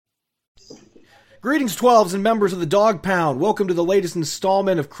Greetings, 12s and members of the Dog Pound. Welcome to the latest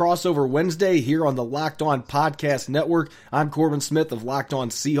installment of Crossover Wednesday here on the Locked On Podcast Network. I'm Corbin Smith of Locked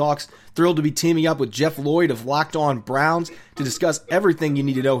On Seahawks. Thrilled to be teaming up with Jeff Lloyd of Locked On Browns to discuss everything you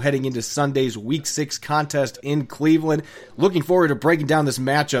need to know heading into Sunday's Week 6 contest in Cleveland. Looking forward to breaking down this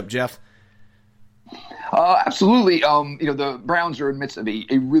matchup, Jeff. Absolutely. The Browns are in the midst of a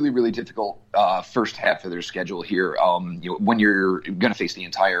really, really difficult first half of their schedule here. When you're going to face the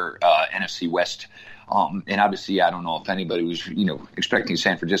entire NFC West, and obviously, I don't know if anybody was, expecting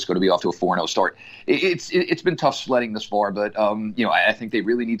San Francisco to be off to a 4-0 start. It's been tough sledding this far, but I think they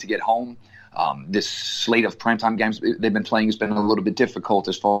really need to get home. This slate of primetime games they've been playing has been a little bit difficult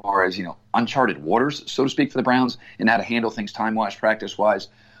as far as uncharted waters, so to speak, for the Browns and how to handle things time-wise, practice-wise.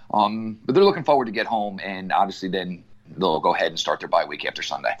 But they're looking forward to get home, and obviously then they'll go ahead and start their bye week after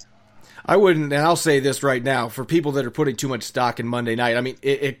Sunday. I wouldn't, and I'll say this right now, for people that are putting too much stock in Monday night, I mean,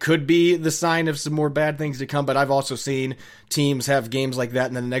 it could be the sign of some more bad things to come, but I've also seen teams have games like that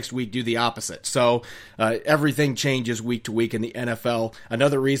and then the next week do the opposite. So everything changes week to week in the NFL.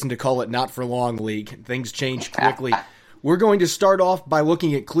 Another reason to call it not for long league. Things change quickly. We're going to start off by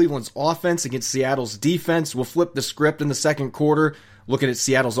looking at Cleveland's offense against Seattle's defense. We'll flip the script in the second quarter, looking at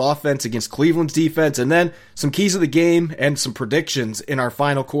Seattle's offense against Cleveland's defense, and then some keys of the game and some predictions in our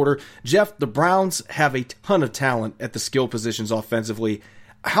final quarter. Jeff, the Browns have a ton of talent at the skill positions offensively.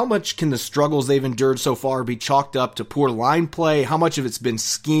 How much can the struggles they've endured so far be chalked up to poor line play? How much of it's been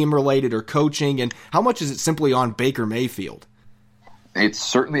scheme-related or coaching? And how much is it simply on Baker Mayfield? It's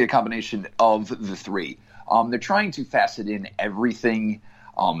certainly a combination of the three. They're trying to facet in everything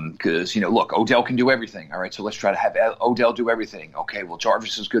because, look, Odell can do everything. All right, so let's try to have Odell do everything. Okay, well,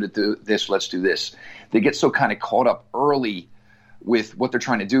 Jarvis is good at this. Let's do this. They get so kind of caught up early with what they're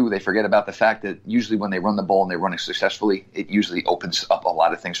trying to do, they forget about the fact that usually when they run the ball and they're running successfully, it usually opens up a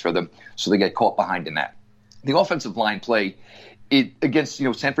lot of things for them. So they get caught behind in that. The offensive line play against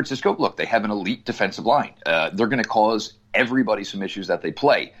San Francisco, look, they have an elite defensive line. They're going to cause everybody some issues that they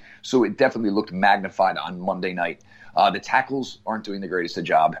play. So it definitely looked magnified on Monday night. The tackles aren't doing the greatest of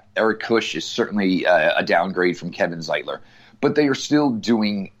job. Eric Kush is certainly a downgrade from Kevin Zeitler, but they are still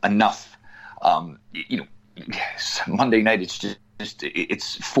doing enough. Monday night,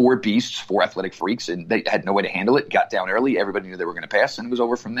 it's four beasts, four athletic freaks, and they had no way to handle it. Got down early. Everybody knew they were going to pass, and it was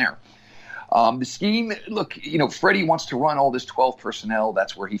over from there. The scheme, look, Freddie wants to run all this 12 personnel.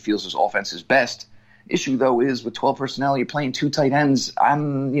 That's where he feels his offense is best. Issue, though, is with 12 personnel, you're playing two tight ends.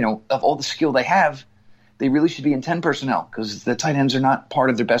 Of all the skill they have, they really should be in 10 personnel because the tight ends are not part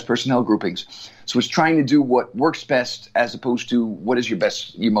of their best personnel groupings. So it's trying to do what works best as opposed to what is your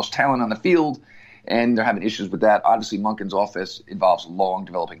most talent on the field, and they're having issues with that. Obviously, Monken's offense involves long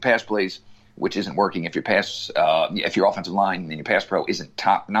developing pass plays, which isn't working if your offensive line and your pass pro isn't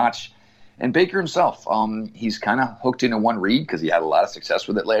top notch. And Baker himself, he's kind of hooked into one read because he had a lot of success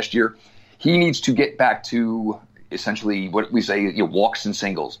with it last year. He needs to get back to essentially what we say, walks and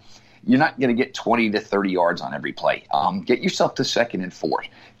singles. You're not going to get 20 to 30 yards on every play. Get yourself to 2nd and 4.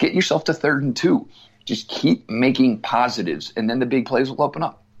 Get yourself to 3rd and 2. Just keep making positives, and then the big plays will open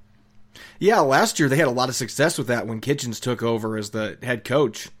up. Yeah, last year they had a lot of success with that when Kitchens took over as the head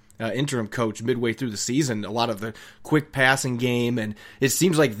coach. Interim coach midway through the season, a lot of the quick passing game, and it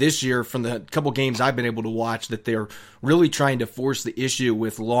seems like this year from the couple games I've been able to watch that they're really trying to force the issue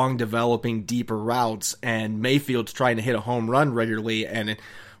with long developing deeper routes, and Mayfield's trying to hit a home run regularly, and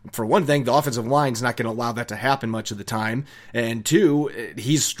for one thing, the offensive line's not going to allow that to happen much of the time. And two,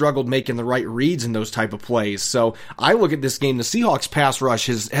 he's struggled making the right reads in those type of plays. So I look at this game, the Seahawks pass rush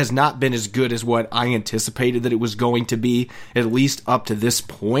has not been as good as what I anticipated that it was going to be, at least up to this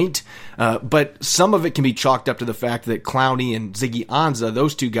point. But some of it can be chalked up to the fact that Clowney and Ziggy Ansah,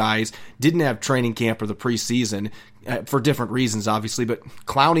 those two guys, didn't have training camp or the preseason. For different reasons, obviously, but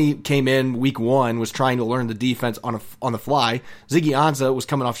Clowney came in week 1, was trying to learn the defense on the fly. Ziggy Ansah was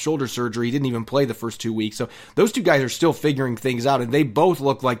coming off shoulder surgery. He didn't even play the first 2 weeks. So those two guys are still figuring things out, and they both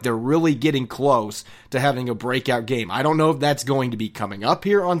look like they're really getting close to having a breakout game. I don't know if that's going to be coming up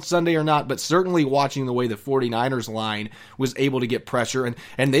here on Sunday or not, but certainly watching the way the 49ers line was able to get pressure,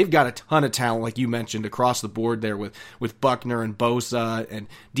 and they've got a ton of talent, like you mentioned, across the board there with Buckner and Bosa and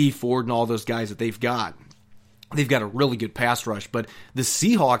Dee Ford and all those guys that they've got. They've got a really good pass rush, but the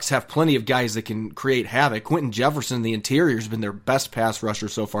Seahawks have plenty of guys that can create havoc. Quentin Jefferson in the interior has been their best pass rusher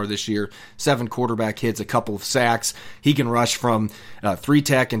so far this year. 7 quarterback hits, a couple of sacks. He can rush from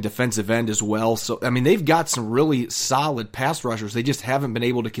 3-tech and defensive end as well. So, I mean, they've got some really solid pass rushers. They just haven't been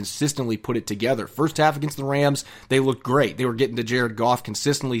able to consistently put it together. First half against the Rams, they looked great. They were getting to Jared Goff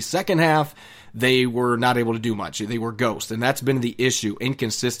consistently. Second half, they were not able to do much. They were ghosts, and that's been the issue,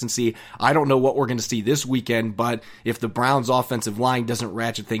 inconsistency. I don't know what we're going to see this weekend, but if the Browns' offensive line doesn't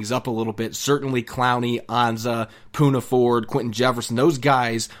ratchet things up a little bit, certainly Clowney, Anza, Poona Ford, Quentin Jefferson, those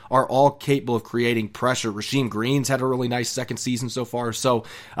guys are all capable of creating pressure. Rasheem Green's had a really nice second season so far, so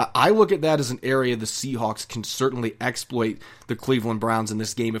I look at that as an area the Seahawks can certainly exploit the Cleveland Browns in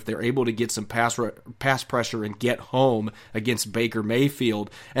this game if they're able to get some pass pressure and get home against Baker Mayfield.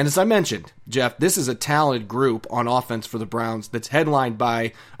 And as I mentioned, Jeff, this is a talented group on offense for the Browns that's headlined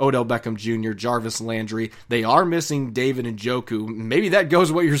by Odell Beckham Jr., Jarvis Landry. They are missing David Njoku. Maybe that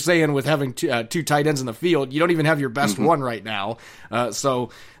goes with what you're saying with having two tight ends in the field. You don't even have your best one right now.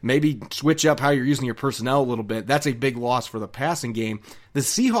 So maybe switch up how you're using your personnel a little bit. That's a big loss for the passing game. The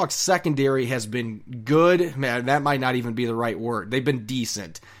Seahawks secondary has been good. Man, that might not even be the right word. They've been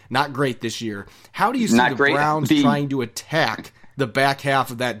decent. Not great this year. How do you see the Browns trying to attack the back half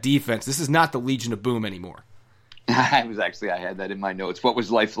of that defense? This is not the Legion of Boom anymore. I had that in my notes. What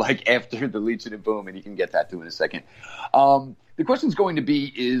was life like after the Legion of Boom? And you can get that to in a second. The question's going to be,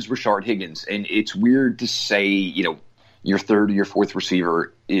 is Rashard Higgins? And it's weird to say, your third or your fourth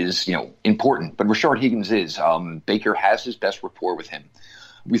receiver is, important. But Rashard Higgins is. Baker has his best rapport with him.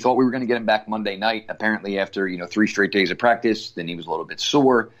 We thought we were going to get him back Monday night. Apparently after, 3 straight days of practice, then he was a little bit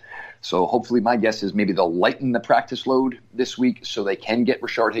sore. So hopefully my guess is maybe they'll lighten the practice load this week so they can get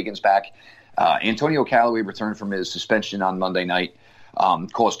Rashard Higgins back. Antonio Callaway returned from his suspension on Monday night,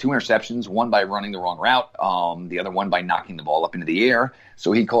 caused 2 interceptions, one by running the wrong route, the other one by knocking the ball up into the air.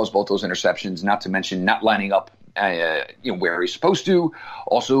 So he caused both those interceptions, not to mention not lining up where he's supposed to.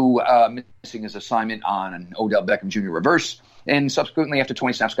 Also missing his assignment on an Odell Beckham Jr. reverse. And subsequently, after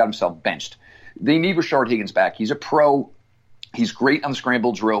 20 snaps, got himself benched. They need Rashard Higgins back. He's a pro. He's great on the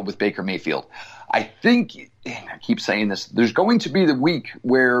scramble drill with Baker Mayfield. I think, and I keep saying this, there's going to be the week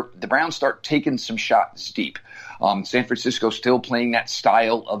where the Browns start taking some shots deep. San Francisco still playing that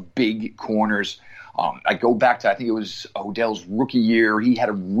style of big corners. I go back to, I think it was Odell's rookie year. He had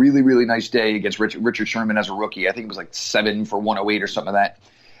a really, really nice day against Richard Sherman as a rookie. I think it was like 7 for 108 or something like that.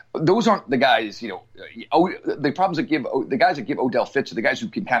 Those aren't the guys, the problems that the guys that give Odell fits are the guys who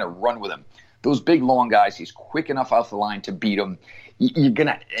can kind of run with him. Those big, long guys, he's quick enough off the line to beat them.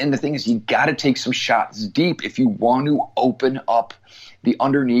 And the thing is, you got to take some shots deep if you want to open up the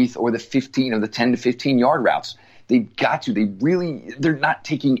underneath or the 15 or the 10 to 15 yard routes. They've got to. They're not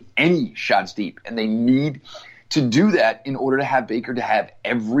taking any shots deep, and they need to do that in order to have Baker to have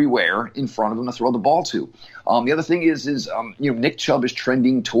everywhere in front of him to throw the ball to. The other thing is Nick Chubb is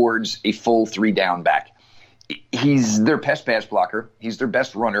trending towards a full 3-down back. He's their best pass blocker. He's their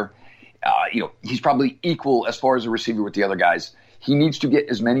best runner. He's probably equal as far as a receiver with the other guys. He needs to get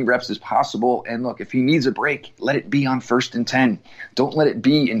as many reps as possible. And look, if he needs a break, let it be on 1st and 10. Don't let it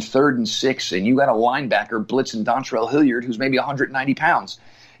be in 3rd and 6. And you got a linebacker blitzing Dontrell Hilliard, who's maybe 190 pounds.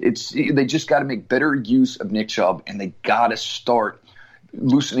 They just got to make better use of Nick Chubb, and they got to start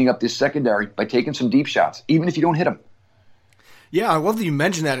loosening up this secondary by taking some deep shots, even if you don't hit them. Yeah, I love that you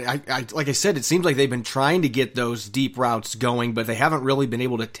mentioned that. Like I said, it seems like they've been trying to get those deep routes going, but they haven't really been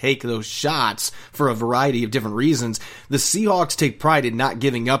able to take those shots for a variety of different reasons. The Seahawks take pride in not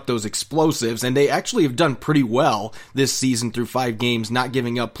giving up those explosives, and they actually have done pretty well this season through 5 games, not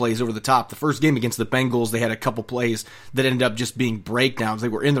giving up plays over the top. The first game against the Bengals, they had a couple plays that ended up just being breakdowns. They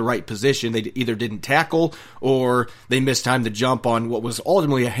were in the right position. They either didn't tackle or they missed time to jump on what was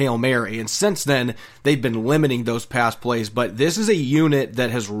ultimately a Hail Mary. And since then, they've been limiting those pass plays, but this is a unit that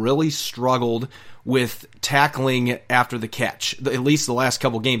has really struggled with tackling after the catch, at least the last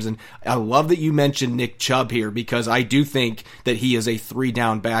couple games. And I love that you mentioned Nick Chubb here, because I do think that he is a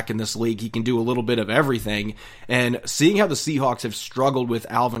 3-down back in this league. He can do a little bit of everything. And seeing how the Seahawks have struggled with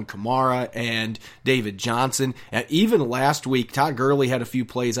Alvin Kamara and David Johnson, even last week, Todd Gurley had a few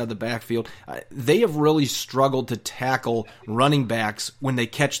plays out of the backfield. They have really struggled to tackle running backs when they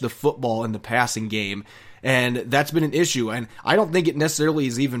catch the football in the passing game. And that's been an issue. And I don't think it necessarily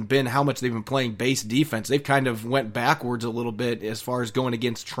has even been how much they've been playing base defense. They've kind of went backwards a little bit as far as going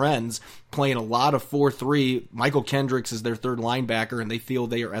against trends, playing a lot of 4-3. Michael Kendricks is their third linebacker, and they feel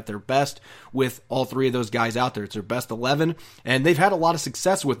they are at their best with all 3 of those guys out there. It's their best 11, and they've had a lot of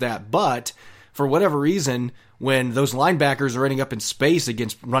success with that. But for whatever reason, when those linebackers are ending up in space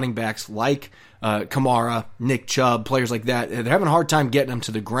against running backs like Kamara, Nick Chubb, players like that. They're having a hard time getting them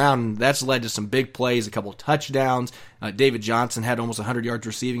to the ground, and that's led to some big plays, a couple touchdowns. David Johnson had almost 100 yards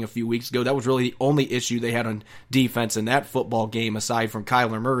receiving a few weeks ago. That was really the only issue they had on defense in that football game, aside from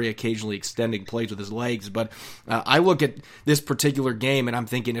Kyler Murray occasionally extending plays with his legs. But I look at this particular game, and I'm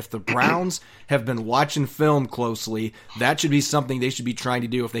thinking if the Browns have been watching film closely, that should be something they should be trying to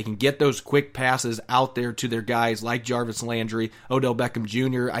do. If they can get those quick passes out there to their guys like Jarvis Landry, Odell Beckham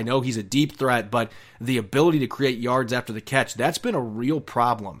Jr., I know he's a deep threat, but the ability to create yards after the catch, that's been a real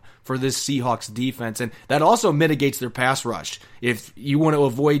problem for this Seahawks defense, and that also mitigates their pass rush. If you want to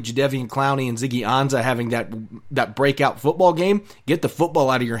avoid Jadeveon Clowney and Ziggy Ansah having that breakout football game, get the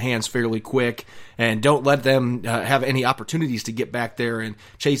football out of your hands fairly quick, and don't let them have any opportunities to get back there and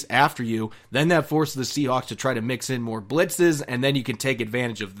chase after you. Then that forces the Seahawks to try to mix in more blitzes, and then you can take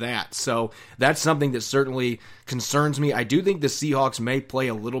advantage of that. So that's something that certainly concerns me. I do think the Seahawks may play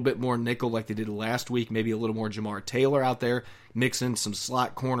a little bit more nickel like they did last week, maybe a little more Jamar Taylor out there, mix in some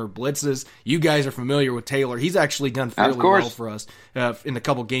slot corner blitzes. You guys are familiar with Taylor. He's actually done fairly well for us in the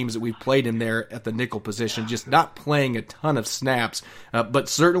couple games that we've played him there at the nickel position, just not playing a ton of snaps. But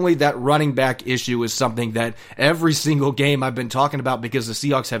certainly that running back issue is something that every single game I've been talking about because the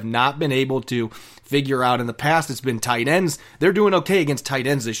Seahawks have not been able to figure out. In the past, it's been tight ends. They're doing okay against tight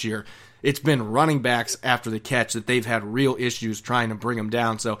ends this year. It's been running backs after the catch that they've had real issues trying to bring them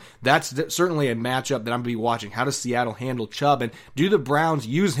down. So that's certainly a matchup that I'm going to be watching. How does Seattle handle Chubb? And do the Browns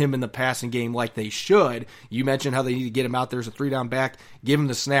use him in the passing game like they should? You mentioned how they need to get him out there as a 3-down back. Give him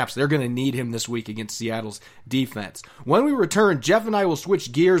the snaps. They're going to need him this week against Seattle's defense. When we return, Jeff and I will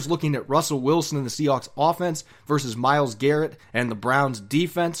switch gears looking at Russell Wilson and the Seahawks offense versus Myles Garrett and the Browns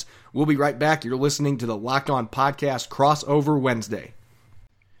defense. We'll be right back. You're listening to the Locked On Podcast Crossover Wednesday.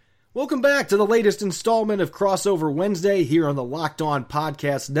 Welcome back to the latest installment of Crossover Wednesday here on the Locked On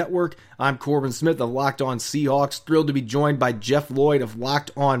Podcast Network. I'm Corbin Smith of Locked On Seahawks, thrilled to be joined by Jeff Lloyd of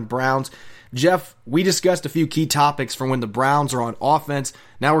Locked On Browns. Jeff, we discussed a few key topics for when the Browns are on offense.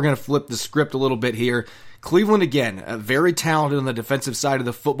 Now we're going to flip the script a little bit here. Cleveland, again, very talented on the defensive side of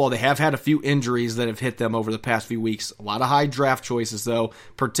the football. They have had a few injuries that have hit them over the past few weeks. A lot of high draft choices, though,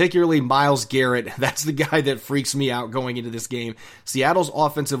 particularly Myles Garrett. That's the guy that freaks me out going into this game. Seattle's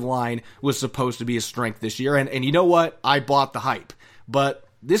offensive line was supposed to be a strength this year, and you know what? I bought the hype. But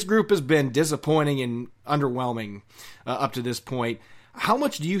this group has been disappointing and underwhelming up to this point. How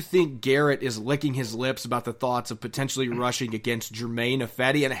much do you think Garrett is licking his lips about the thoughts of potentially rushing against Germain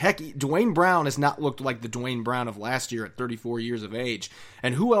Ifedi? And heck, Dwayne Brown has not looked like the Dwayne Brown of last year at 34 years of age.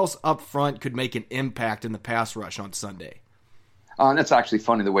 And who else up front could make an impact in the pass rush on Sunday? That's actually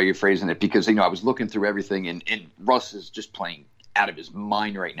funny the way you're phrasing it because, I was looking through everything and Russ is just playing out of his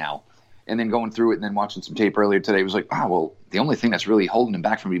mind right now. And then going through it and then watching some tape earlier today was like, wow, well, the only thing that's really holding him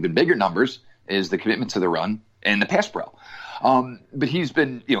back from even bigger numbers is the commitment to the run and the pass pro. But he's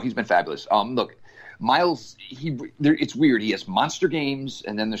been fabulous. Look, Myles, it's weird. He has monster games,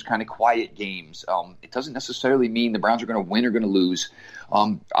 and then there's kind of quiet games. It doesn't necessarily mean the Browns are going to win or going to lose.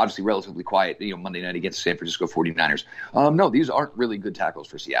 Obviously, relatively quiet. Monday night against the San Francisco 49ers. No, these aren't really good tackles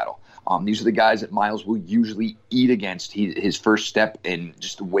for Seattle. These are the guys that Myles will usually eat against. His first step and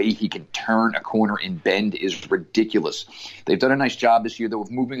just the way he can turn a corner and bend is ridiculous. They've done a nice job this year, though, of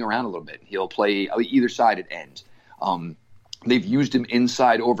moving around a little bit. He'll play either side at end. They've used him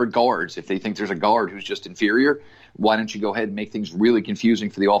inside over guards. If they think there's a guard who's just inferior, why don't you go ahead and make things really confusing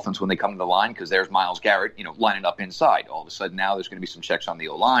for the offense when they come to the line? Because there's Myles Garrett, lining up inside. All of a sudden now there's going to be some checks on the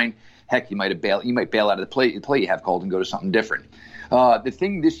O-line. Heck, you might bail out of the play you have called and go to something different. The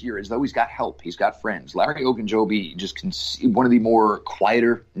thing this year is, though, he's got help. He's got friends. Larry Ogunjobi, one of the more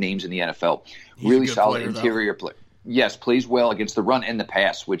quieter names in the NFL. Really solid interior player. Yes, plays well against the run and the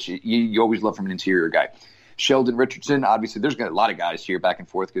pass, which you always love from an interior guy. Sheldon Richardson, obviously, there's a lot of guys here back and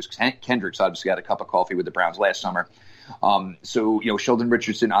forth because Kendricks obviously got a cup of coffee with the Browns last summer. Sheldon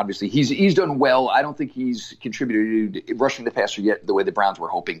Richardson, obviously, he's done well. I don't think he's contributed to rushing the passer yet the way the Browns were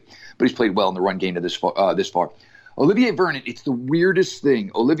hoping, but he's played well in the run game to this far. Olivier Vernon, it's the weirdest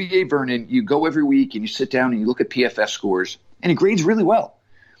thing. Olivier Vernon, you go every week and you sit down and you look at PFF scores, and he grades really well.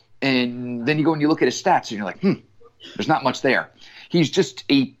 And then you go and you look at his stats, and you're like, there's not much there. He's just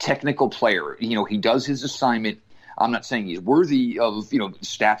a technical player. He does his assignment. I'm not saying he's worthy of,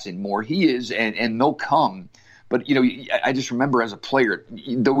 stats and more. He is, and they'll come. But, I just remember as a player,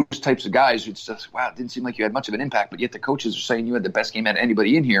 those types of guys, it's just, wow, it didn't seem like you had much of an impact, but yet the coaches are saying you had the best game out of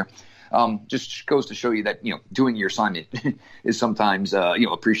anybody in here. Just goes to show you that, doing your assignment is sometimes,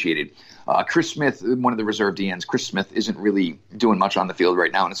 appreciated. Chris Smith, one of the reserve DNs, Chris Smith isn't really doing much on the field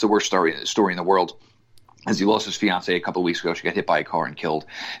right now, and it's the worst story in the world. as he lost his fiance a couple of weeks ago. She got hit by a car and killed,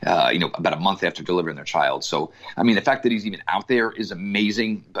 about a month after delivering their child. So, I mean, the fact that he's even out there is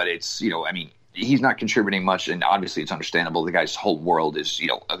amazing, but it's, he's not contributing much, and obviously it's understandable. The guy's whole world is,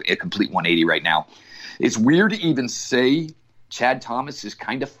 a complete 180 right now. It's weird to even say Chad Thomas is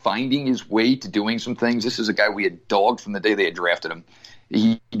kind of finding his way to doing some things. This is a guy we had dogged from the day they had drafted him.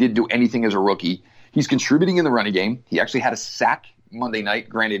 He didn't do anything as a rookie. He's contributing in the running game. He actually had a sack Monday night.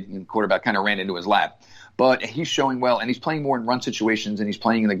 Granted, the quarterback kind of ran into his lap. But he's showing well, and he's playing more in run situations, and he's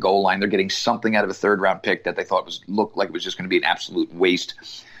playing in the goal line. They're getting something out of a third-round pick that they thought looked like it was just going to be an absolute waste.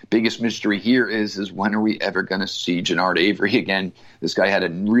 Biggest mystery here is when are we ever going to see Genard Avery again? This guy had a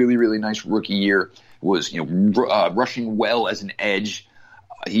really, really nice rookie year, was rushing well as an edge.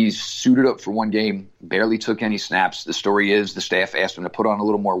 He's suited up for one game, barely took any snaps. The story is the staff asked him to put on a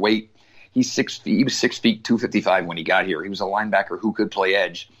little more weight. He was 6 feet, 255 when he got here. He was a linebacker who could play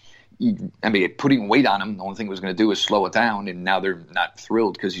edge. Putting weight on him, the only thing it was going to do is slow it down, and now they're not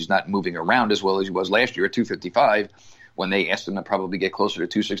thrilled because he's not moving around as well as he was last year at 255 when they asked him to probably get closer to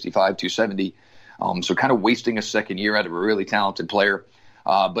 265, 270. So kind of wasting a second year out of a really talented player.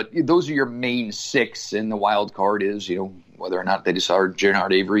 But those are your main six, and the wild card is, whether or not they decide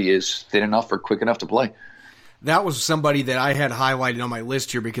Genard Avery is thin enough or quick enough to play. That was somebody that I had highlighted on my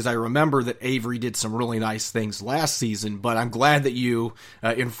list here because I remember that Avery did some really nice things last season, but I'm glad that you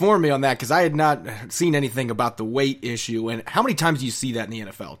informed me on that because I had not seen anything about the weight issue. And how many times do you see that in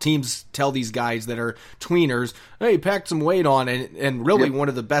the NFL? Teams tell these guys that are tweeners, hey, pack some weight on, and really one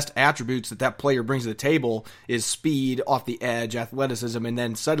of the best attributes that player brings to the table is speed, off the edge, athleticism, and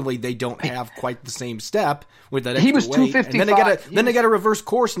then suddenly they don't have quite the same step with that extra he was weight. 255. And then they got to reverse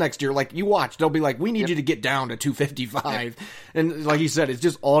course next year. Like, you watch, they'll be like, we need you to get down to 255. And like you said, it's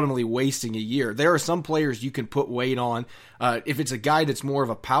just ultimately wasting a year. There are some players you can put weight on. If it's a guy that's more of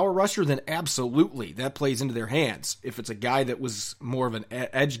a power rusher, then absolutely, that plays into their hands. If it's a guy that was more of an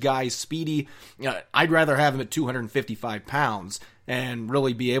edge guy, speedy, I'd rather have him at 255 pounds and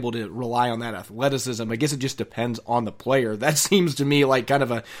really be able to rely on that athleticism. I guess it just depends on the player. That seems to me like kind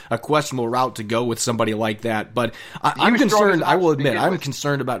of a questionable route to go with somebody like that. But I'm concerned, I will admit, I'm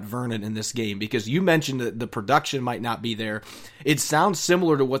concerned about Vernon in this game because you mentioned that the production might not be there. It sounds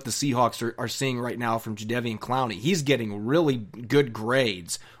similar to what the Seahawks are seeing right now from Jadeveon Clowney. He's getting really good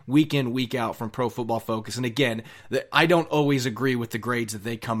grades week in, week out from Pro Football Focus. And again, I don't always agree with the grades that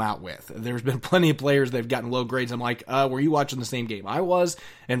they come out with. There's been plenty of players that have gotten low grades. I'm like, were you watching the same game I was?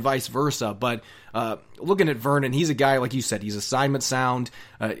 And vice versa. But looking at Vernon, he's a guy, like you said, he's assignment sound.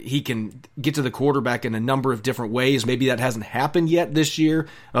 He can get to the quarterback in a number of different ways. Maybe that hasn't happened yet this year,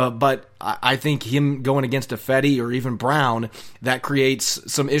 but I think him going against a Fetty or even Brown, that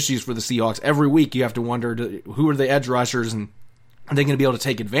creates some issues for the Seahawks. Every week you have to wonder, who are the edge rushers, and are they going to be able to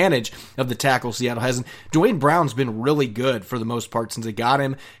take advantage of the tackle Seattle has? And Dwayne Brown's been really good for the most part since they got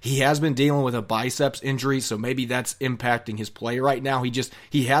him. He has been dealing with a biceps injury, so maybe that's impacting his play right now.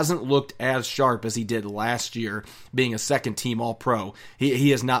 He hasn't looked as sharp as he did last year, being a second-team All-Pro. He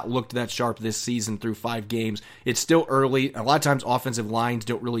has not looked that sharp this season through 5 games. It's still early. A lot of times offensive lines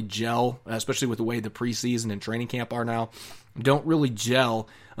don't really gel, especially with the way the preseason and training camp are now. Don't really gel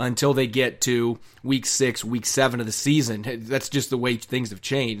until they get to week 6, week 7 of the season. That's just the way things have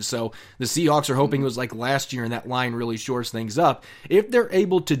changed. So the Seahawks are hoping it was like last year and that line really shores things up. If they're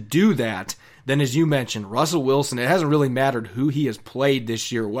able to do that, then as you mentioned, Russell Wilson, it hasn't really mattered who he has played this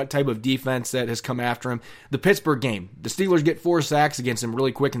year, what type of defense that has come after him. The Pittsburgh game, the Steelers get 4 sacks against him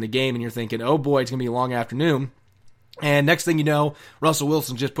really quick in the game, and you're thinking, oh boy, it's going to be a long afternoon. And next thing you know, Russell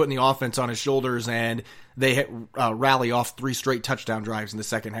Wilson's just putting the offense on his shoulders, and they rally off 3 straight touchdown drives in the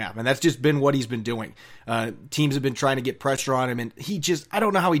second half. And that's just been what he's been doing. Teams have been trying to get pressure on him, and I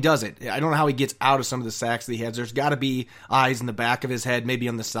don't know how he does it. I don't know how he gets out of some of the sacks that he has. There's got to be eyes in the back of his head, maybe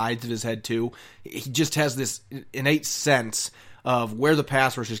on the sides of his head too. He just has this innate sense of where the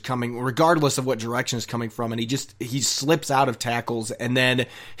pass rush is coming, regardless of what direction it's coming from, and he slips out of tackles, and then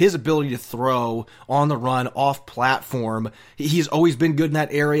his ability to throw on the run, off platform, he's always been good in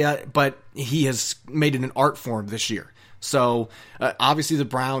that area, but he has made it an art form this year. So obviously the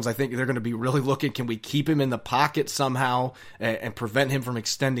Browns, I think they're going to be really looking, can we keep him in the pocket somehow and prevent him from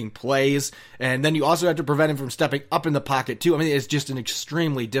extending plays? And then you also have to prevent him from stepping up in the pocket too. I mean, it's just an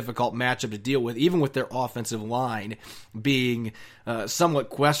extremely difficult matchup to deal with, even with their offensive line being somewhat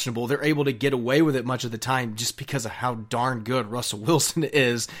questionable. They're able to get away with it much of the time just because of how darn good Russell Wilson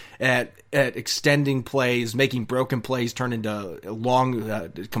is at extending plays, making broken plays turn into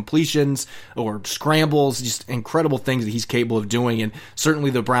long completions or scrambles, just incredible things that he's capable of doing, and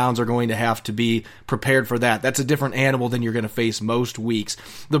certainly the Browns are going to have to be prepared for that. That's a different animal than you're going to face most weeks.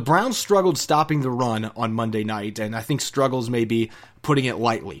 The Browns struggled stopping the run on Monday night, and I think struggles may be putting it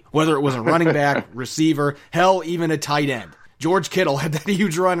lightly. Whether it was a running back, receiver, hell, even a tight end. George Kittle had that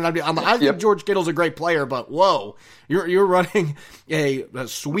huge run, and I think George Kittle's a great player, but whoa, you're running a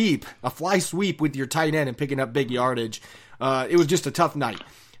sweep, a fly sweep with your tight end and picking up big yardage. It was just a tough night.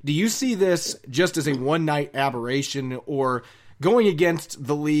 Do you see this just as a one-night aberration, or going against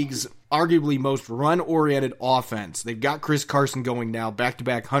the league's arguably most run-oriented offense? They've got Chris Carson going now,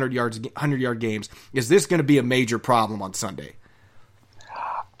 back-to-back 100-yard games. Is this going to be a major problem on Sunday?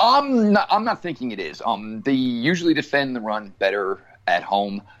 I'm not thinking it is. They usually defend the run better at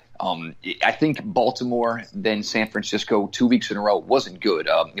home. I think Baltimore, then San Francisco 2 weeks in a row wasn't good.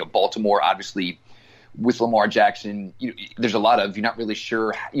 Baltimore, obviously, with Lamar Jackson, there's a lot of, you're not really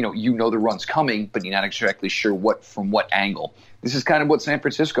sure, the run's coming, but you're not exactly sure from what angle. This is kind of what San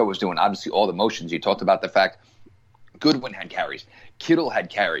Francisco was doing. Obviously, all the motions. You talked about the fact Goodwin had carries. Kittle had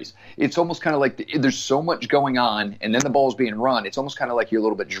carries. It's almost kind of like there's so much going on, and then the ball's being run. It's almost kind of like you're a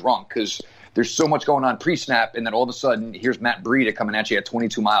little bit drunk because there's so much going on pre-snap, and then all of a sudden, here's Matt Breida coming at you at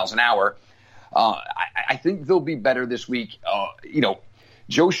 22 miles an hour. I think they'll be better this week.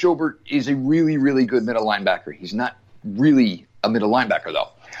 Joe Schobert is a really, really good middle linebacker. He's not really a middle linebacker,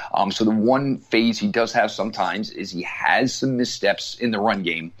 though. So the one phase he does have sometimes is he has some missteps in the run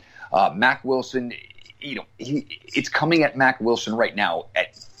game. Mack Wilson, it's coming at Mack Wilson right now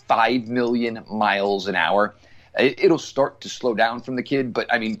at 5 million miles an hour. It'll start to slow down from the kid, but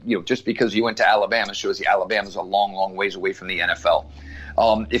just because he went to Alabama shows you Alabama's a long, long ways away from the NFL.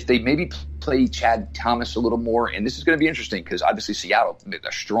 If they maybe play Chad Thomas a little more, and this is going to be interesting because obviously Seattle,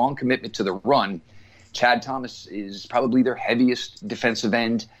 a strong commitment to the run. Chad Thomas is probably their heaviest defensive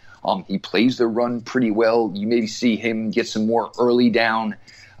end. He plays the run pretty well. You maybe see him get some more early down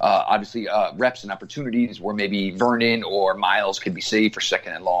reps and opportunities where maybe Vernon or Miles could be saved for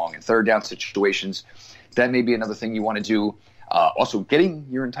second and long and third down situations. That may be another thing you want to do. Also, getting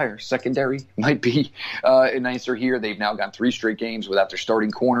your entire secondary might be nicer here. They've now gone 3 straight games without their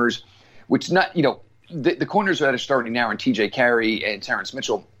starting corners, which the corners that are starting now are T.J. Carey and Terrence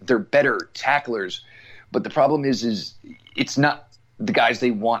Mitchell. They're better tacklers, but the problem is it's not the guys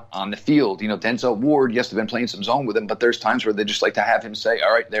they want on the field. Denzel Ward, yes, they've been playing some zone with him, but there's times where they just like to have him say,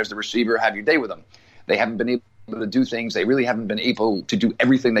 all right, there's the receiver, have your day with him. They haven't been able to do things. They really haven't been able to do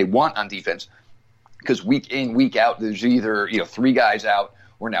everything they want on defense because week in, week out, there's either 3 guys out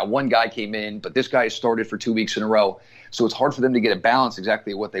or now 1 guy came in, but this guy has started for 2 weeks in a row. So it's hard for them to get a balance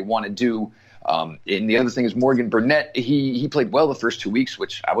exactly what they want to do. And the other thing is Morgan Burnett. He played well the first 2 weeks,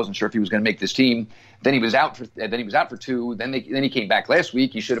 which I wasn't sure if he was going to make this team. Then he was out for 2. Then he came back last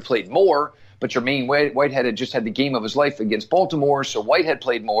week. He should have played more. But Jermaine Whitehead had just had the game of his life against Baltimore, so Whitehead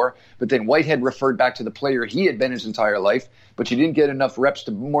played more. But then Whitehead referred back to the player he had been his entire life. But you didn't get enough reps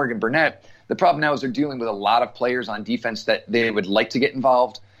to Morgan Burnett. The problem now is they're dealing with a lot of players on defense that they would like to get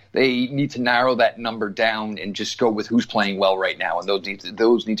involved. They need to narrow that number down and just go with who's playing well right now, and those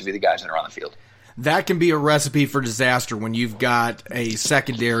need to be the guys that are on the field. That can be a recipe for disaster when you've got a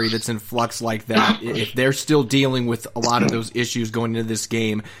secondary that's in flux like that. If they're still dealing with a lot of those issues going into this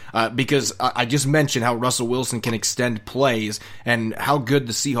game, because I just mentioned how Russell Wilson can extend plays and how good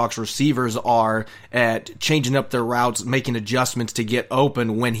the Seahawks receivers are at changing up their routes, making adjustments to get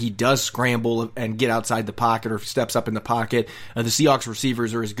open when he does scramble and get outside the pocket or steps up in the pocket. The Seahawks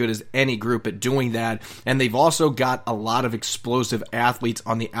receivers are as good as any group at doing that, and they've also got a lot of explosive athletes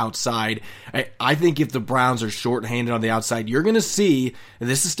on the outside. I think if the Browns are shorthanded on the outside, you're going to see, and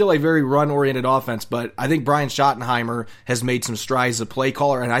this is still a very run-oriented offense, but I think Brian Schottenheimer has made some strides as a play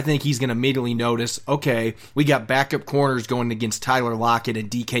caller, and I think he's going to immediately notice, okay, we got backup corners going against Tyler Lockett and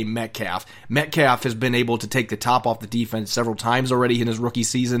DK Metcalf. Metcalf has been able to take the top off the defense several times already in his rookie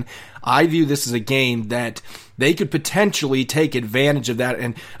season. I view this as a game that they could potentially take advantage of that,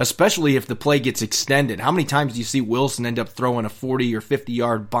 and especially if the play gets extended. How many times do you see Wilson end up throwing a 40 or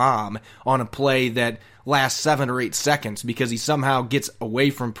 50-yard bomb on a play that lasts 7 or 8 seconds because he somehow gets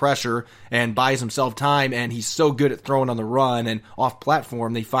away from pressure and buys himself time, and he's so good at throwing on the run and off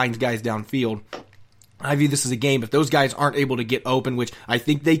platform, they find guys downfield. I view this as a game, if those guys aren't able to get open, which I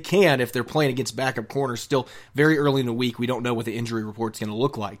think they can if they're playing against backup corners still very early in the week. We don't know what the injury report's going to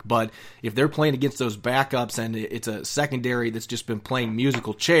look like. But if they're playing against those backups and it's a secondary that's just been playing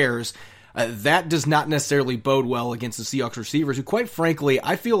musical chairs, that does not necessarily bode well against the Seahawks receivers, who, quite frankly,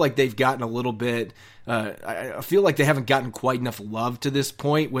 I feel like they've gotten a little bit I feel like they haven't gotten quite enough love to this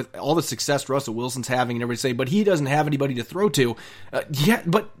point with all the success Russell Wilson's having and everybody say, but he doesn't have anybody to throw to. Yeah,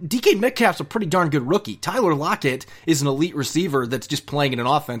 but DK Metcalf's a pretty darn good rookie. Tyler Lockett is an elite receiver that's just playing in an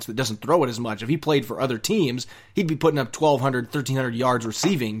offense that doesn't throw it as much. If he played for other teams, he'd be putting up 1,200, 1,300 yards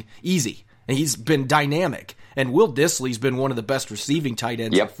receiving easy. And he's been dynamic. And Will Dissly's been one of the best receiving tight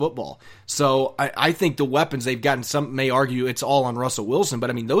ends in football. So I think the weapons they've gotten, some may argue it's all on Russell Wilson, but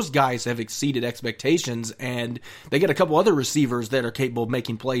I mean, those guys have exceeded expectations, and they got a couple other receivers that are capable of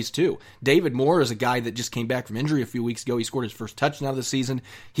making plays too. David Moore is a guy that just came back from injury a few weeks ago. He scored his first touchdown of the season.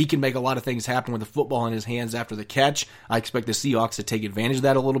 He can make a lot of things happen with the football in his hands after the catch. I expect the Seahawks to take advantage of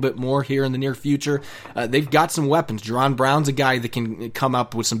that a little bit more here in the near future. They've got some weapons. Jerron Brown's a guy that can come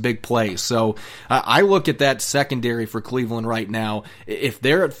up with some big plays. So I look at that secondary for Cleveland right now. If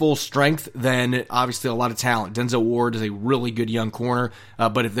they're at full strength, then obviously a lot of talent. Denzel Ward is a really good young corner,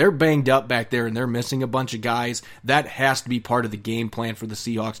 but if they're banged up back there and they're missing a bunch of guys, that has to be part of the game plan for the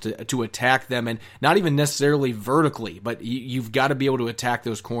Seahawks to attack them, and not even necessarily vertically, but you've got to be able to attack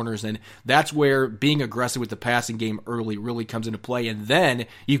those corners, and that's where being aggressive with the passing game early really comes into play, and then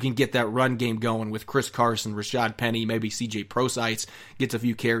you can get that run game going with Chris Carson, Rashad Penny, maybe CJ Prosise gets a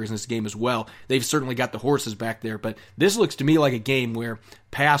few carries in this game as well. They've certainly got the horses back there, but this looks to me like a game where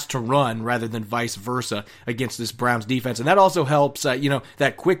pass to run rather than vice versa against this Browns defense. And that also helps,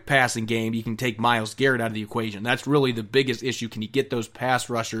 that quick passing game. You can take Myles Garrett out of the equation. That's really the biggest issue. Can you get those pass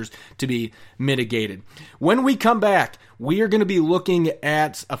rushers to be mitigated? When we come back, we are going to be looking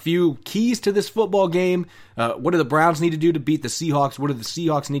at a few keys to this football game. What do the Browns need to do to beat the Seahawks? What do the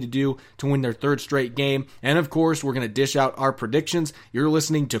Seahawks need to do to win their third straight game? And of course, we're going to dish out our predictions. You're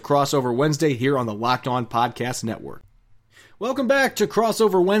listening to Crossover Wednesday here on the Locked On Podcast Network. Welcome back to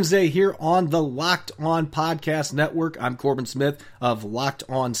Crossover Wednesday here on the Locked On Podcast Network. I'm Corbin Smith of Locked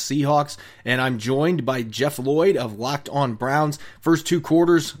On Seahawks, and I'm joined by Jeff Lloyd of Locked On Browns. First two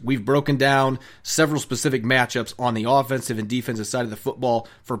quarters, we've broken down several specific matchups on the offensive and defensive side of the football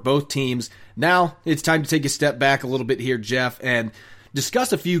for both teams. Now it's time to take a step back a little bit here, Jeff, and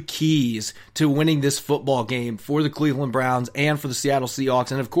discuss a few keys to winning this football game for the Cleveland Browns and for the Seattle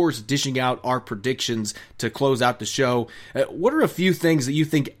Seahawks, and of course, dishing out our predictions to close out the show. What are a few things that you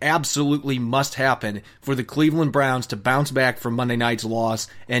think absolutely must happen for the Cleveland Browns to bounce back from Monday night's loss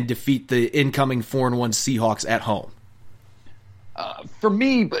and defeat the incoming 4-1 Seahawks at home? For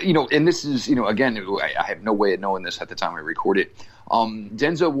me, and this is, again, I have no way of knowing this at the time I record it.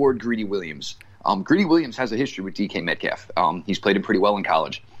 Denzel Ward, Greedy Williams. Greedy Williams has a history with DK Metcalf. He's played him pretty well in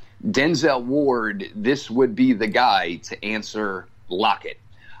college. Denzel Ward, this would be the guy to answer Lockett.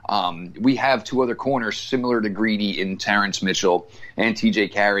 We have two other corners similar to Greedy in Terrence Mitchell and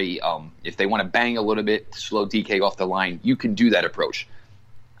TJ Carey. If they want to bang a little bit, slow DK off the line, you can do that approach.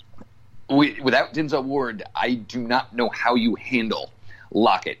 Without Denzel Ward, I do not know how you handle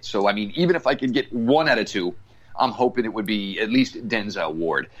Lockett. So, even if I could get 1 out of 2, I'm hoping it would be at least Denzel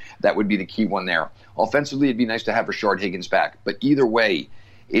Ward. That would be the key one there. Offensively, it'd be nice to have Rashard Higgins back. But either way,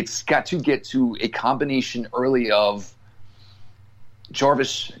 it's got to get to a combination early of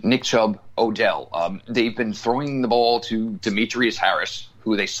Jarvis, Nick Chubb, Odell. They've been throwing the ball to Demetrius Harris,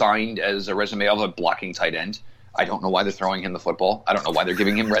 who they signed as a resume of a blocking tight end. I don't know why they're throwing him the football. I don't know why they're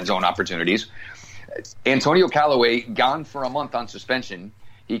giving him red zone opportunities. Antonio Callaway, gone for a month on suspension.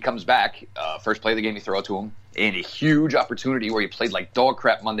 He comes back, first play of the game, you throw it to him, and a huge opportunity where you played like dog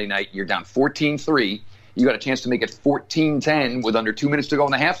crap Monday night. You're down 14-3. You got a chance to make it 14-10 with under 2 minutes to go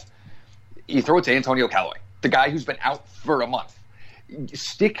in the half. You throw it to Antonio Callaway, the guy who's been out for a month.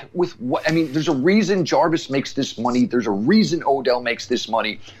 Stick with what – there's a reason Jarvis makes this money. There's a reason Odell makes this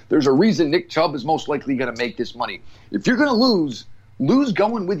money. There's a reason Nick Chubb is most likely going to make this money. If you're going to lose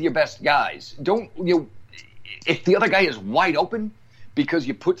going with your best guys. Don't – if the other guy is wide open – because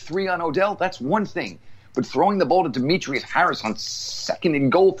you put 3 on Odell, that's one thing. But throwing the ball to Demetrius Harris on 2nd and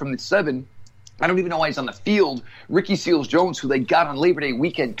goal from the 7, I don't even know why he's on the field. Ricky Seals-Jones, who they got on Labor Day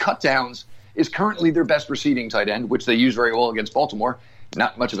weekend cutdowns, is currently their best receiving tight end, which they use very well against Baltimore.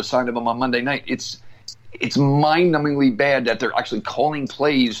 Not much of a sign of him on Monday night. It's mind-numbingly bad that they're actually calling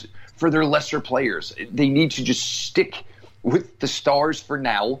plays for their lesser players. They need to just stick with the stars for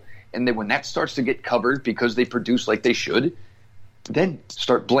now, and then when that starts to get covered because they produce like they should, then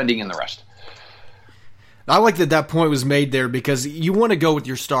start blending in the rest. I like that point was made there because you want to go with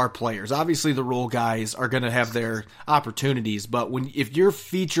your star players. Obviously, the role guys are going to have their opportunities, but if your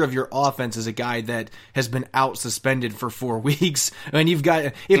feature of your offense is a guy that has been out suspended for 4 weeks, and if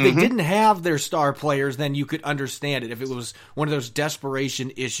they didn't have their star players, then you could understand it. If it was one of those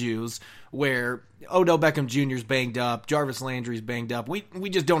desperation issues where Odell Beckham Jr. is banged up, Jarvis Landry's banged up, we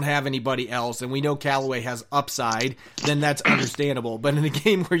just don't have anybody else, and we know Callaway has upside, then that's understandable. But in a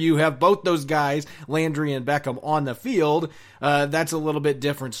game where you have both those guys, Landry and Beckham, on the field, that's a little bit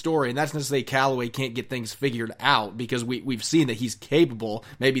different story. And that's not to say Callaway can't get things figured out, because we've seen that he's capable.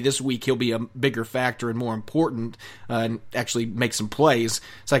 Maybe this week he'll be a bigger factor and more important and actually make some plays.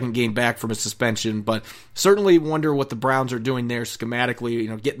 Second game back from a suspension, but certainly wonder what the Browns are doing there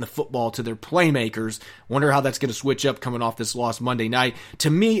schematically, getting the football to their playmakers. Wonder how that's going to switch up coming off this loss Monday night. To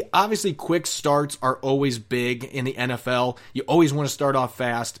me, obviously quick starts are always big in the NFL. You always want to start off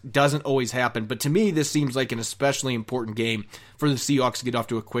fast. Doesn't always happen. But to me, this seems like an especially important game for the Seahawks to get off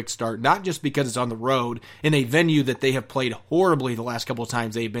to a quick start, not just because it's on the road in a venue that they have played horribly the last couple of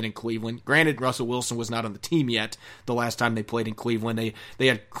times they've been in Cleveland. Granted, Russell Wilson was not on the team yet the last time they played in Cleveland. They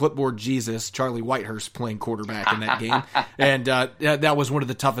had clipboard Jesus, Charlie Whitehurst, playing quarterback in that game, and that was one of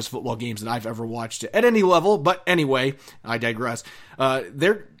the toughest football games that I've ever watched at any level. But anyway, I digress.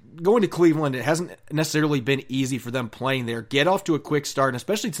 They're going to Cleveland. It hasn't necessarily been easy for them playing there. Get off to a quick start, and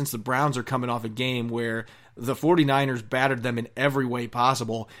especially since the Browns are coming off a game where the 49ers battered them in every way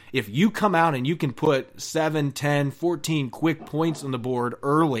possible. If you come out and you can put 7, 10, 14 quick points on the board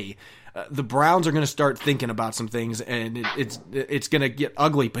early, the Browns are going to start thinking about some things, and it's going to get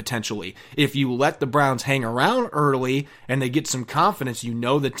ugly potentially. If you let the Browns hang around early and they get some confidence,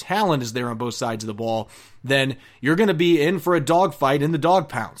 the talent is there on both sides of the ball, then you're going to be in for a dogfight in the dog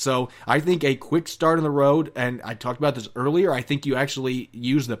pound. So I think a quick start on the road, and I talked about this earlier, I think you actually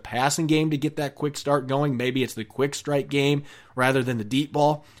use the passing game to get that quick start going. Maybe it's the quick strike game rather than the deep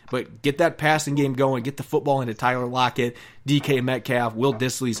ball, but get that passing game going, get the football into Tyler Lockett, DK Metcalf, Will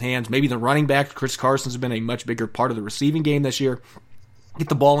Dissly's hands, maybe the running back. Chris Carson's been a much bigger part of the receiving game this year. Get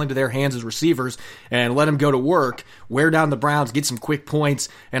the ball into their hands as receivers and let them go to work, wear down the Browns, get some quick points,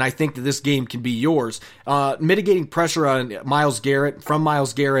 and I think that this game can be yours. Mitigating pressure on Myles Garrett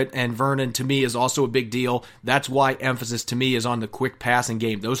and Vernon, to me, is also a big deal. That's why emphasis to me is on the quick passing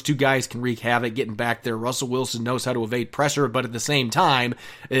game. Those two guys can wreak havoc getting back there. Russell Wilson knows how to evade pressure, but at the same time,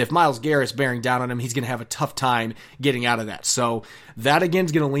 if Myles Garrett's bearing down on him, he's going to have a tough time getting out of that. So that, again,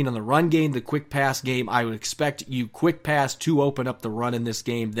 is going to lean on the run game, the quick pass game. I would expect you quick pass to open up the run in this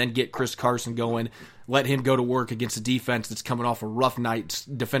game, then get Chris Carson going, let him go to work against a defense that's coming off a rough night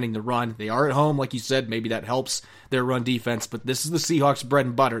defending the run. They are at home, like you said, maybe that helps their run defense, but this is the Seahawks' bread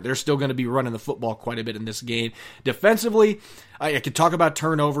and butter. They're still going to be running the football quite a bit in this game. Defensively, I could talk about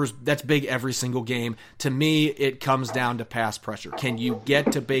turnovers. That's big every single game. To me, it comes down to pass pressure. Can you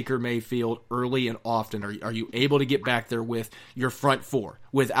get to Baker Mayfield early and often? Are you able to get back there with your front four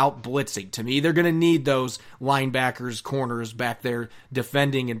without blitzing? To me, they're going to need those linebackers, corners back there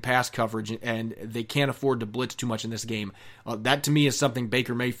defending and pass coverage, and they can't afford to blitz too much in this game. That, to me, is something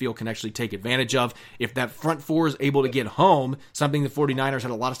Baker Mayfield can actually take advantage of. If that front four is able to get home, something the 49ers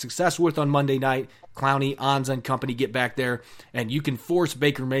had a lot of success with on Monday night, Clowney, Anza, and company get back there, and you can force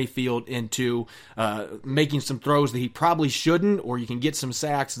Baker Mayfield into making some throws that he probably shouldn't, or you can get some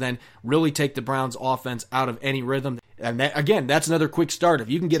sacks, then really take the Browns' offense out of any rhythm. And that, again, that's another quick start. If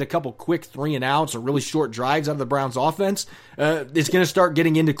you can get a couple quick 3-and-outs or really short drives out of the Browns' offense, it's going to start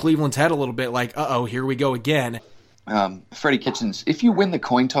getting into Cleveland's head a little bit, like, here we go again. Freddie Kitchens, if you win the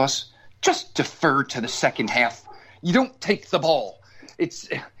coin toss, just defer to the second half. You don't take the ball. It's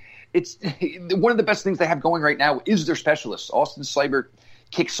one of the best things they have going right now is their specialists. Austin Seibert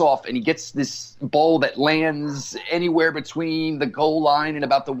kicks off, and he gets this ball that lands anywhere between the goal line and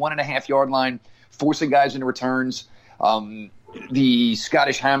about the 1.5-yard line, forcing guys into returns. The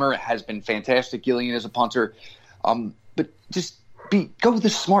Scottish Hammer has been fantastic. Gillian as a punter. But just go with the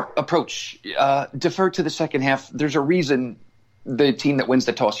smart approach. Defer to the second half. There's a reason the team that wins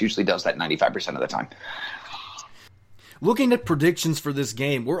the toss usually does that 95% of the time. Looking at predictions for this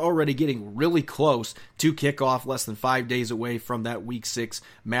game, we're already getting really close to kickoff, less than 5 days away from that Week 6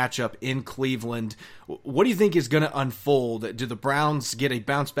 matchup in Cleveland. What do you think is going to unfold? Do the Browns get a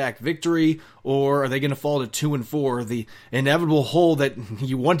bounce-back victory, or are they going to fall to 2-4, the inevitable hole that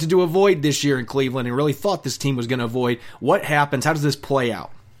you wanted to avoid this year in Cleveland and really thought this team was going to avoid? What happens? How does this play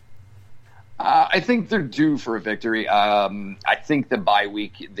out? I think they're due for a victory. I think the bye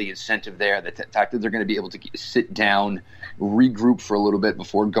week, the incentive there, the fact that they're going to be able to sit down, regroup for a little bit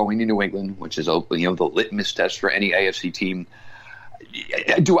before going to New England, which is the litmus test for any AFC team.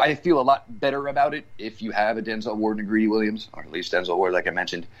 I feel a lot better about it if you have a Denzel Ward and a Greedy Williams, or at least Denzel Ward, like I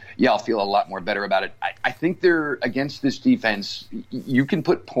mentioned. Yeah, I'll feel a lot more better about it. I think they're against this defense. You can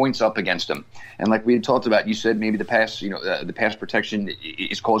put points up against them, and like we had talked about, you said maybe the pass protection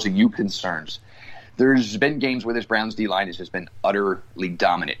is causing you concerns. There's been games where this Browns D-line has just been utterly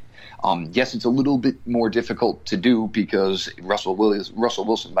dominant. Yes, it's a little bit more difficult to do because Russell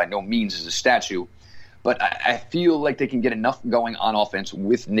Wilson by no means is a statue. But I feel like they can get enough going on offense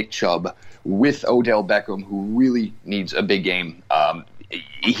with Nick Chubb, with Odell Beckham, who really needs a big game.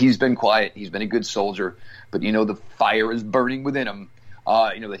 He's been quiet. He's been a good soldier. But, the fire is burning within him,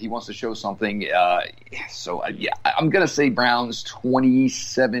 that he wants to show something. I'm going to say Browns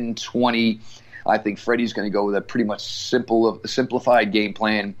 27-20. I think Freddie's going to go with a pretty much simplified game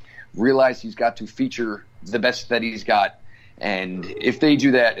plan, realize he's got to feature the best that he's got. And if they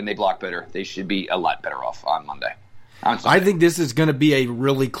do that and they block better, they should be a lot better off on Monday. I think this is going to be a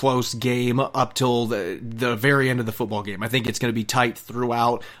really close game up till the very end of the football game. I think it's going to be tight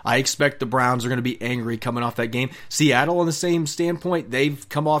throughout. I expect the Browns are going to be angry coming off that game. Seattle, on the same standpoint, they've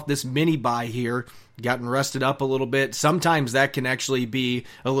come off this mini bye here, gotten rested up a little bit. Sometimes that can actually be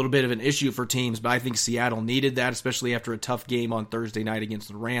a little bit of an issue for teams, but I think Seattle needed that, especially after a tough game on Thursday night against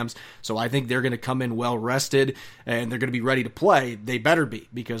the Rams. So I think they're going to come in well rested, and they're going to be ready to play. They better be,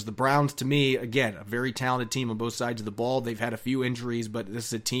 because the Browns, to me, again, a very talented team on both sides of the ball. They've had a few injuries, but this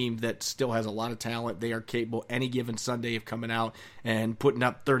is a team that still has a lot of talent. They are capable any given Sunday of coming out and putting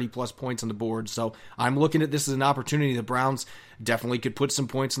up 30-plus points on the board. So I'm looking at this as an opportunity. The Browns definitely could put some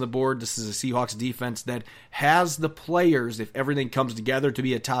points on the board. This is a Seahawks defense that has the players, if everything comes together, to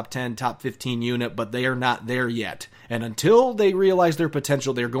be a top 10, top 15 unit, but they are not there yet. And until they realize their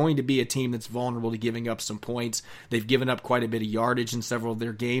potential, they're going to be a team that's vulnerable to giving up some points. They've given up quite a bit of yardage in several of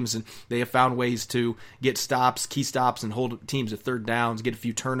their games, and they have found ways to get stops, key stops, and hold teams at third downs, get a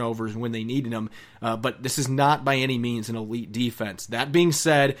few turnovers when they needed them. But this is not by any means an elite defense. That being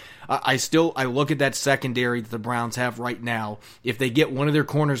said, I look at that secondary that the Browns have right now. If they get one of their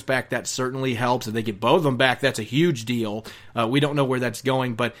corners back, that certainly helps. If they get both of them back, that's a huge deal. We don't know where that's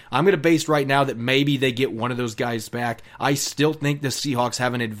going, but I'm going to base right now that maybe they get one of those guys back. I still think the Seahawks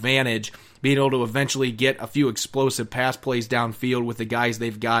have an advantage being able to eventually get a few explosive pass plays downfield with the guys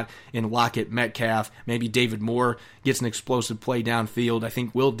they've got in Lockett, Metcalf. Maybe David Moore gets an explosive play downfield. I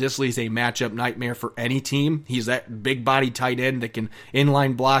think Will Dissly is a matchup nightmare for any team. He's that big body tight end that can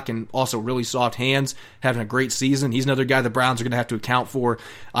inline block and also really soft hands, having a great season. He's another guy the Browns are going to have to account for.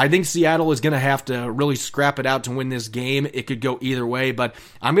 I think Seattle is going to have to really scrap it out to win this game. It could go either way, but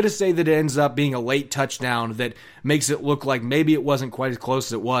I'm going to say that it ends up being a late touchdown that makes it look like maybe it wasn't quite as close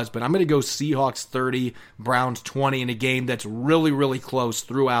as it was, but I'm going to go Seahawks 30, Browns 20 in a game that's really, really close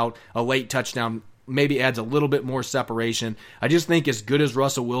throughout. A late touchdown maybe adds a little bit more separation. I just think as good as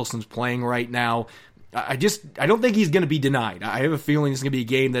Russell Wilson's playing right now, I don't think he's going to be denied. I have a feeling it's going to be a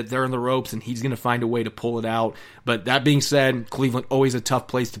game that they're in the ropes and he's going to find a way to pull it out. But that being said, Cleveland always a tough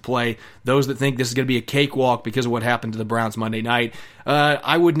place to play. Those that think this is going to be a cakewalk because of what happened to the Browns Monday night,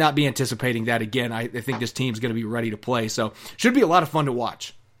 I would not be anticipating that again. I think this team's going to be ready to play. So should be a lot of fun to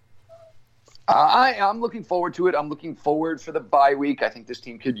watch. I'm looking forward to it. I'm looking forward for the bye week. I think this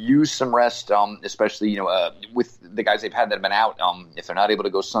team could use some rest, especially with the guys they've had that have been out. If they're not able to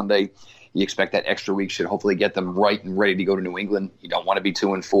go Sunday, you expect that extra week should hopefully get them right and ready to go to New England. You don't want to be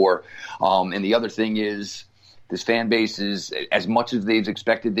 2-4. And the other thing is this fan base is, as much as they've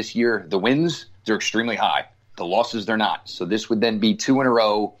expected this year, the wins, they're extremely high. The losses, they're not. So this would then be 2 in a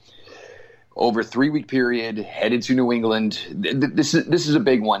row over a 3-week period, headed to New England. This is a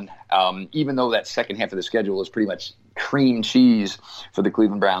big one. Even though that second half of the schedule is pretty much cream cheese for the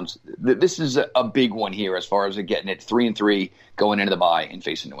Cleveland Browns, this is a big one here as far as getting it 3-3 going into the bye and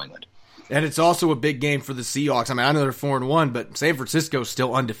facing New England. And it's also a big game for the Seahawks. I mean, I know they're 4-1, but San Francisco's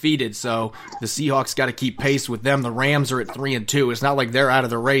still undefeated, so the Seahawks got to keep pace with them. The Rams are at 3-2. It's not like they're out of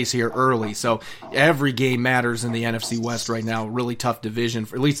the race here early, so every game matters in the NFC West right now. Really tough division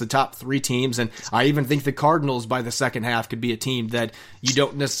for at least the top 3 teams, and I even think the Cardinals by the second half could be a team that you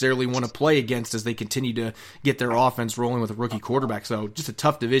don't necessarily want to play against as they continue to get their offense rolling with a rookie quarterback. So just a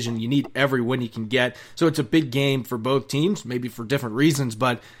tough division. You need every win you can get. So it's a big game for both teams, maybe for different reasons,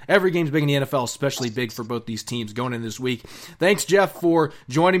 but every game's big in the NFL, especially big for both these teams going into this week. Thanks, Jeff, for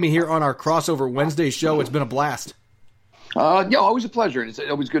joining me here on our Crossover Wednesday show. It's been a blast. Always a pleasure. And it's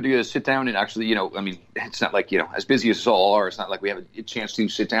always good to sit down and actually, it's not like, as busy as us all are, it's not like we have a chance to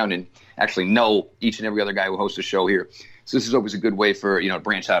sit down and actually know each and every other guy who hosts a show here. So this is always a good way for, to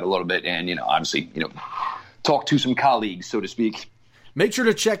branch out a little bit and, obviously, talk to some colleagues, so to speak. Make sure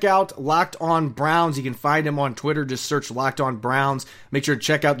to check out Locked On Browns. You can find him on Twitter. Just search Locked On Browns. Make sure to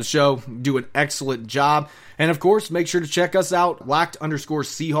check out the show. Do an excellent job. And of course, make sure to check us out,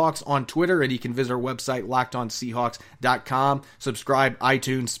 Locked_Seahawks on Twitter. And you can visit our website, LockedOnSeahawks.com. Subscribe,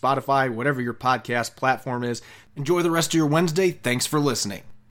 iTunes, Spotify, whatever your podcast platform is. Enjoy the rest of your Wednesday. Thanks for listening.